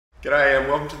G'day and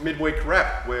welcome to the Midweek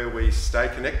Wrap, where we stay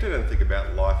connected and think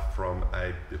about life from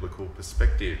a biblical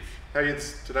perspective. How are you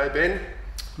today, Ben?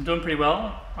 I'm doing pretty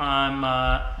well. I'm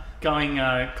going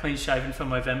clean shaven for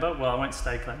November. Well, I won't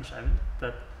stay clean shaven,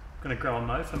 but I'm going to grow a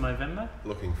mo for November.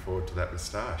 Looking forward to that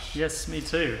moustache. Yes, me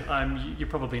too. You're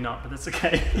probably not, but that's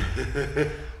okay.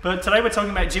 But today we're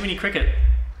talking about Jiminy Cricket.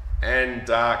 And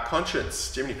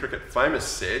conscience. Jiminy Cricket famous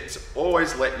said,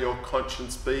 always let your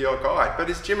conscience be your guide. But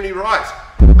is Jiminy right?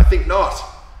 I think not.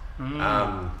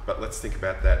 But let's think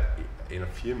about that in a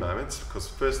few moments, because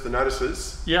first the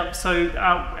notices. Yep, so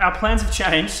our plans have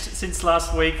changed since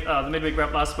last week, the Midweek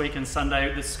Wrap last week and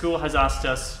Sunday. The school has asked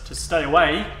us to stay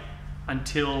away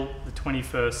until the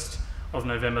 21st of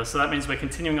November. So that means we're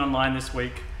continuing online this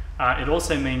week. It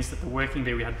also means that the working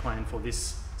bee we had planned for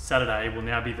this Saturday will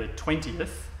now be the 20th,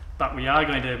 but we are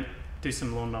going to do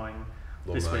some lawn mowing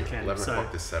this weekend. 11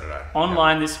 o'clock this Saturday.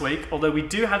 Online this week, although we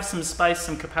do have some space,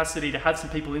 some capacity to have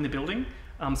some people in the building.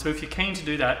 So if you're keen to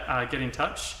do that, get in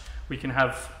touch. We can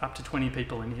have up to 20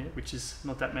 people in here, which is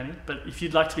not that many. But if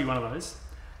you'd like to be one of those,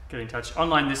 get in touch.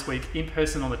 Online this week, in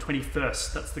person on the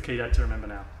 21st. That's the key date to remember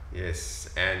now. Yes,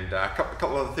 and a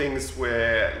couple of other things.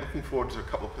 We're looking forward to a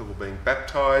couple of people being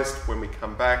baptised when we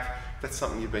come back. If that's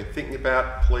something you've been thinking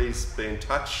about, please be in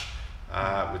touch.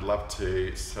 We'd love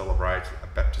to celebrate a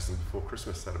baptism before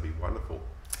Christmas. That'd be wonderful.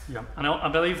 Yeah, and I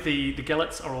believe the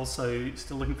Gellets are also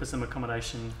still looking for some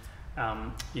accommodation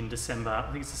in December.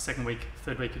 I think it's the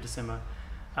third week of December.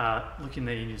 Look in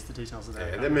there, you use the details of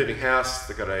that. Yeah, they're moving house.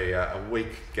 They've got a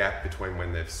week gap between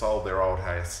when they've sold their old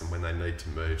house and when they need to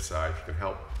move. So if you can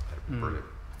help, that'd be brilliant.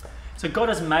 So God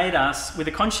has made us with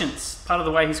a conscience. Part of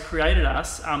the way He's created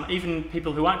us, even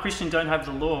people who aren't Christian don't have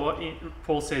the law.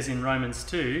 Paul says in Romans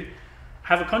 2,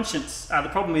 have a conscience. The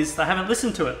problem is they haven't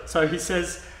listened to it. So he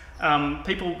says,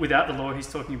 people without the law he's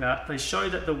talking about, they show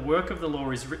that the work of the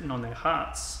law is written on their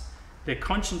hearts. Their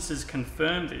consciences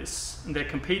confirm this, and their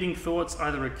competing thoughts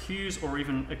either accuse or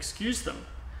even excuse them.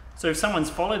 So if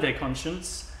someone's followed their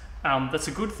conscience, that's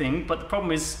a good thing, but the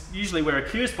problem is usually we're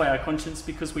accused by our conscience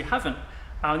because we haven't.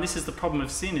 And this is the problem of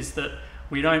sin, is that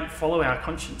we don't follow our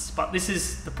conscience. But this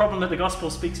is the problem that the gospel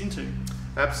speaks into.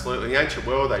 Absolutely. In the ancient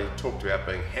world, they talked about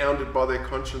being hounded by their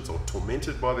conscience or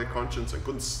tormented by their conscience and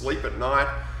couldn't sleep at night.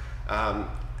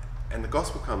 And the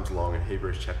gospel comes along in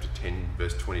Hebrews chapter 10,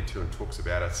 verse 22, and talks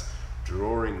about us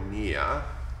drawing near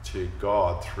to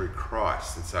God through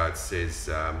Christ. And so it says,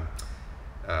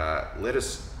 let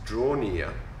us draw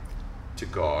near to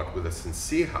God with a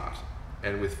sincere heart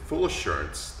and with full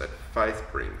assurance that faith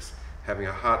brings, having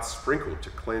a heart sprinkled to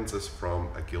cleanse us from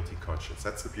a guilty conscience.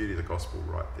 That's the beauty of the gospel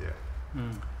right there.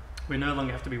 We no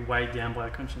longer have to be weighed down by our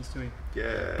conscience, do we?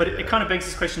 Yeah. But it kind of begs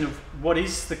this question of what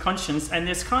is the conscience, and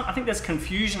I think there's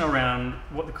confusion around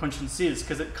what the conscience is,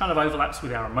 because it kind of overlaps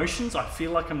with our emotions. I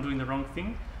feel like I'm doing the wrong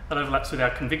thing. That overlaps with our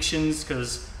convictions,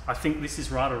 because I think this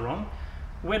is right or wrong.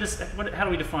 How do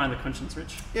we define the conscience,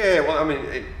 Rich? Yeah, well, I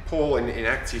mean, Paul in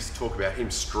Acts used to talk about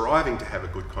him striving to have a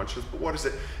good conscience, but what is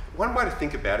it? One way to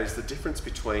think about it is the difference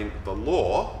between the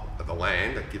law of the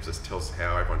land that tells us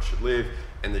how everyone should live,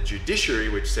 and the judiciary,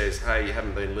 which says, hey, you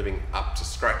haven't been living up to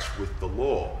scratch with the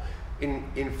law.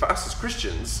 For us as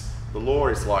Christians, the law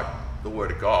is like the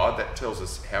word of God that tells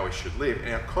us how we should live,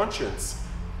 and our conscience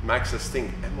makes us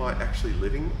think, am I actually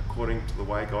living according to the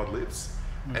way God lives?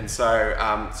 And so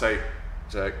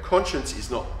conscience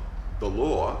is not the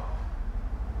law.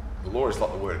 The law is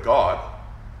like the word of God,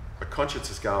 but conscience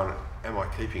is going, am I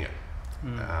keeping it?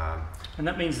 And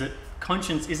that means that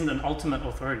conscience isn't an ultimate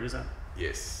authority, is it?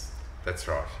 Yes, that's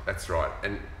right. That's right.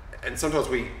 And sometimes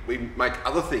we make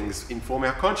other things inform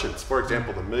our conscience. For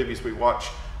example, the movies we watch,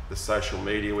 the social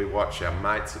media we watch, our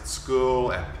mates at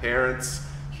school, our parents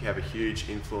have a huge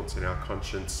influence in our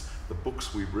conscience. The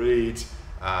books we read,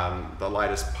 the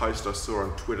latest post I saw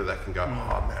on Twitter that can go,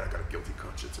 oh man, I've got a guilty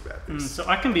conscience about this. So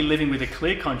I can be living with a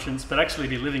clear conscience, but actually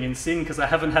be living in sin because I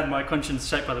haven't had my conscience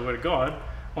shaped by the word of God.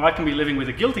 Or I can be living with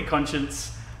a guilty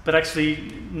conscience, but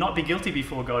actually not be guilty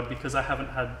before God because I haven't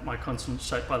had my conscience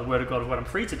shaped by the word of God of what I'm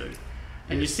free to do.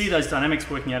 And you see those dynamics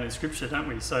working out in Scripture, don't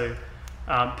we? So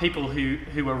people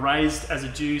who were raised as a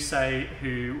Jew, say,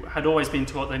 who had always been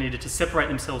taught they needed to separate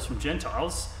themselves from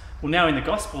Gentiles, well, now in the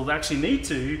gospel, they actually need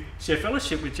to share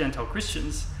fellowship with Gentile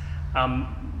Christians.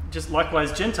 Just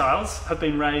likewise, Gentiles have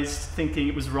been raised thinking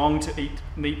it was wrong to eat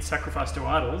meat sacrificed to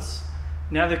idols.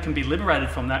 Now they can be liberated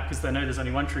from that because they know there's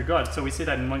only one true God. So we see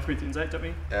that in 1 Corinthians 8, don't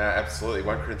we? Absolutely.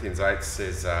 1 Corinthians 8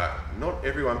 says, not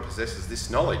everyone possesses this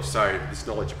knowledge. So this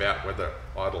knowledge about whether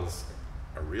idols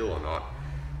are real or not.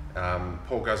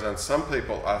 Paul goes on, some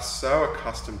people are so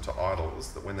accustomed to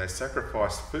idols that when they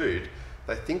sacrifice food,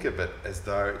 they think of it as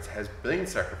though it has been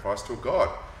sacrificed to a god.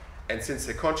 And since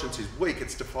their conscience is weak,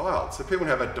 it's defiled. So people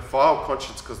have a defiled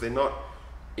conscience because they're not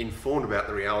informed about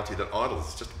the reality that idols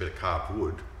is just a bit of carved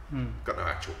wood, got no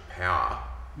actual power,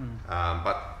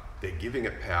 but they're giving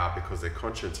it power because their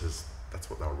conscience is, that's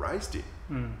what they were raised in.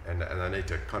 And they need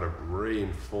to kind of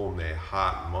re-inform their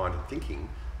heart and mind and thinking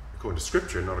according to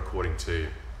Scripture, not according to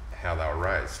how they were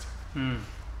raised.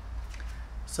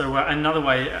 So another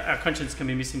way our conscience can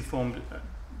be misinformed,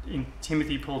 in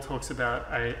Timothy, Paul talks about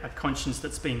a conscience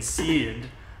that's been seared.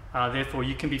 Therefore,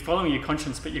 you can be following your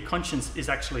conscience, but your conscience is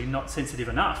actually not sensitive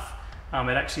enough.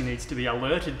 It actually needs to be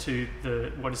alerted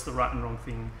to what is the right and wrong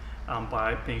thing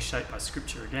by being shaped by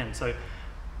Scripture again. So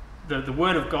the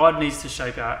Word of God needs to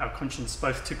shape our conscience,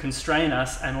 both to constrain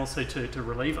us and also to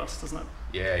relieve us, doesn't it?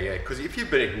 Yeah, because if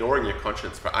you've been ignoring your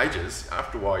conscience for ages,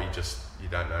 after a while you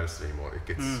don't notice it anymore. It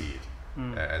gets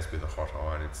seared, as with a hot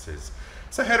iron, it says.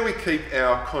 So how do we keep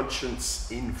our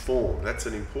conscience informed? That's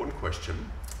an important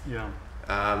question. Yeah.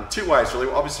 Two ways really.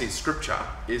 Obviously Scripture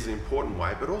is an important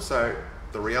way, but also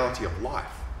the reality of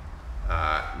life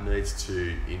needs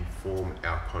to inform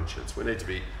our conscience. We need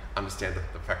to understand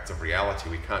the facts of reality.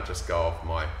 We can't just go off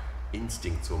my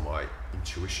instincts or my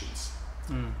intuitions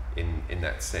in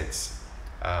that sense.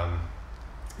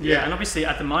 Yeah, and obviously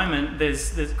at the moment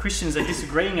there's Christians are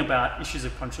disagreeing about issues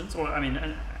of conscience, or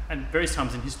and various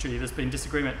times in history there's been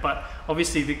disagreement, but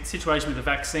obviously the situation with the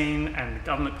vaccine and the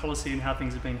government policy and how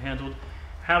things are being handled,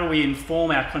 how do we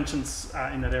inform our conscience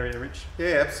in that area, Rich?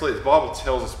 Yeah, absolutely. The Bible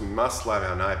tells us we must love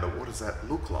our neighbour. What does that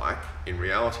look like in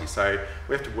reality? So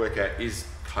we have to work out, is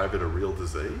COVID a real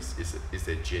disease? Is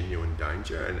there genuine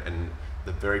danger? And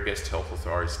the very best health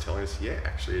authorities telling us, yeah,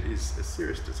 actually it is a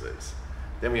serious disease.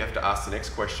 Then we have to ask the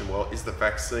next question, well, is the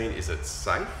vaccine, is it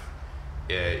safe?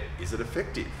 Is it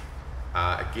effective?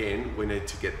 Again, we need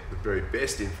to get the very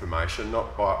best information,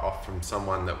 not off from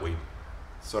someone that we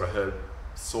sort of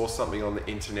saw something on the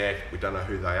internet, we don't know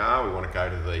who they are. We want to go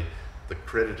to the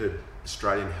accredited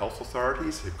Australian health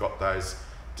authorities who've got those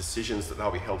decisions that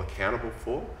they'll be held accountable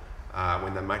for.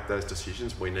 When they make those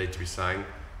decisions, we need to be saying,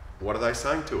 what are they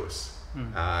saying to us?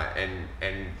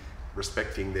 And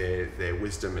respecting their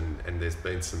wisdom, and there's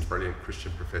been some brilliant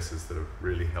Christian professors that have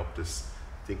really helped us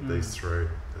think these through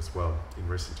as well in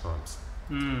recent times.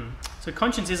 So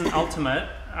conscience isn't ultimate.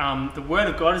 The Word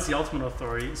of God is the ultimate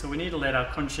authority, so we need to let our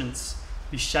conscience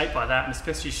be shaped by that, and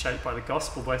especially shaped by the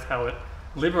gospel, both how it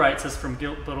liberates us from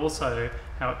guilt, but also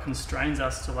how it constrains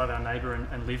us to love our neighbour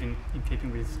and live in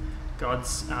keeping with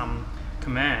God's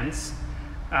commands.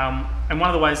 And one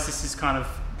of the ways this is kind of,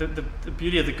 the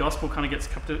beauty of the gospel kind of gets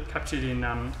captured in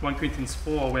 1 Corinthians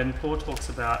 4, when Paul talks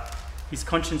about his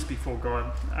conscience before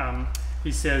God.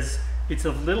 He says, "It's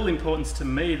of little importance to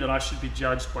me that I should be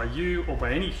judged by you or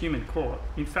by any human court.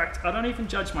 In fact, I don't even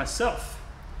judge myself.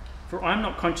 For I'm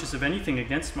not conscious of anything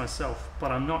against myself,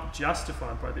 but I'm not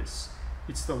justified by this.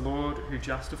 It's the Lord who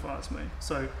justifies me."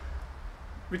 So,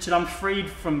 Richard, I'm freed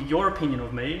from your opinion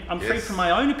of me. I'm freed from my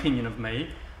own opinion of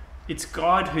me. It's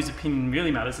God whose opinion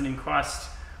really matters, and in Christ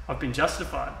I've been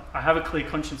justified. I have a clear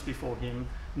conscience before him.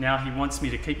 Now he wants me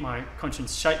to keep my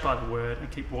conscience shaped by the Word and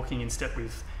keep walking in step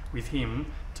with him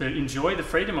to enjoy the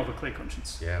freedom of a clear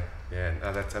conscience. Yeah,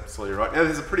 no, that's absolutely right. Now,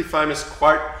 there's a pretty famous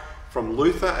quote from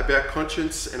Luther about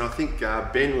conscience, and I think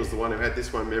Ben was the one who had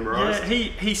this one memorised. Yeah,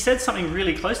 he said something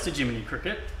really close to Jiminy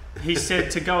Cricket. He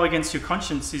said, to go against your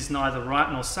conscience is neither right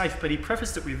nor safe, but he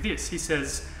prefaced it with this. He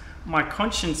says, "My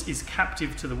conscience is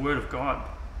captive to the Word of God.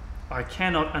 I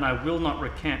cannot and I will not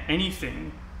recant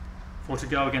anything, for to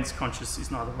go against conscience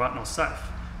is neither right nor safe."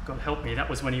 God help me. That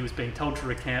was when he was being told to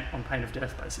recant on pain of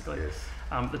death, basically.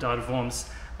 The Diet of Worms,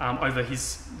 over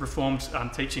his reformed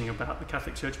teaching about the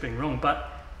Catholic Church being wrong. But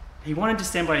he wanted to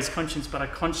stand by his conscience, but a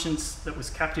conscience that was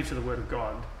captive to the Word of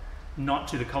God, not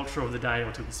to the culture of the day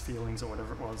or to his feelings or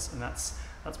whatever it was. And that's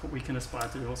what we can aspire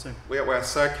to do also. We are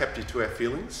so captive to our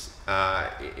feelings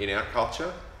in our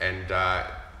culture, and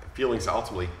feelings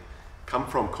ultimately come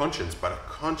from conscience, but a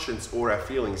conscience or our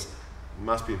feelings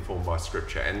must be informed by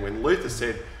Scripture. And when Luther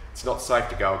said it's not safe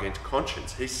to go against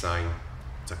conscience, he's saying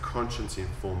it's a conscience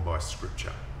informed by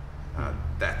Scripture.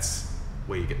 That's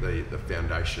where you get the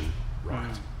foundation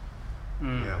right.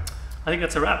 Yeah. I think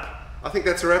that's a wrap. I think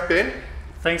that's a wrap, Ben.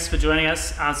 Thanks for joining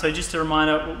us. So just a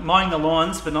reminder, mowing the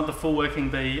lawns, but not the full working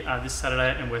bee this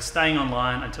Saturday, and we're staying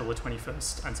online until the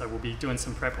 21st. And so we'll be doing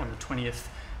some prep on the 20th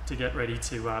to get ready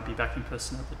to be back in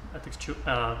person at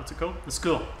the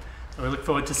school. So we look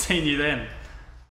forward to seeing you then.